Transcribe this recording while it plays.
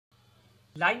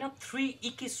Line up 3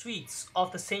 icky sweets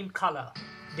of the same color.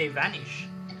 They vanish.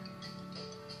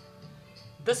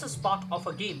 This is part of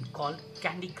a game called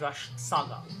Candy Crush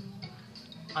Saga.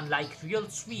 Unlike real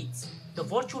sweets, the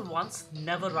virtual ones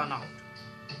never run out.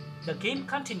 The game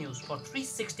continues for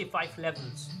 365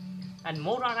 levels, and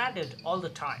more are added all the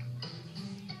time.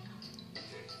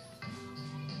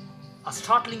 A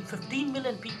startling 15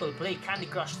 million people play Candy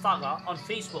Crush Saga on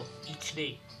Facebook each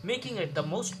day, making it the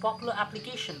most popular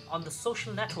application on the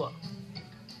social network.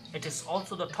 It is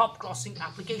also the top grossing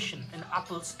application in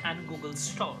Apple's and Google's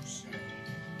stores.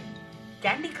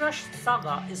 Candy Crush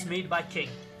Saga is made by King,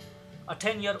 a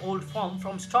 10-year-old firm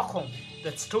from Stockholm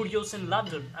with studios in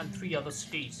London and 3 other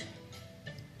cities.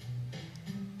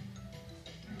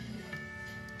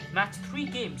 Match 3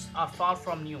 games are far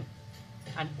from new.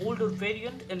 An older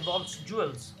variant involves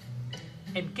jewels.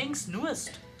 In King's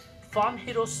newest,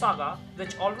 Farmville Saga,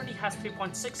 which already has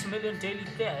 3.6 million daily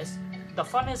players, the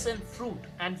fun is in fruit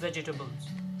and vegetables.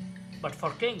 But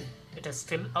for King, it is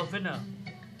still a winner.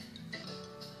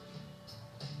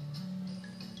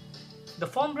 The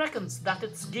firm reckons that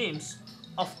its games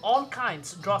of all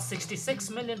kinds draw 66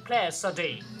 million players a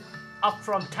day, up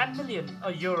from 10 million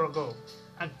a year ago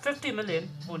and 50 million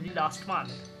only last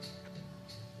month.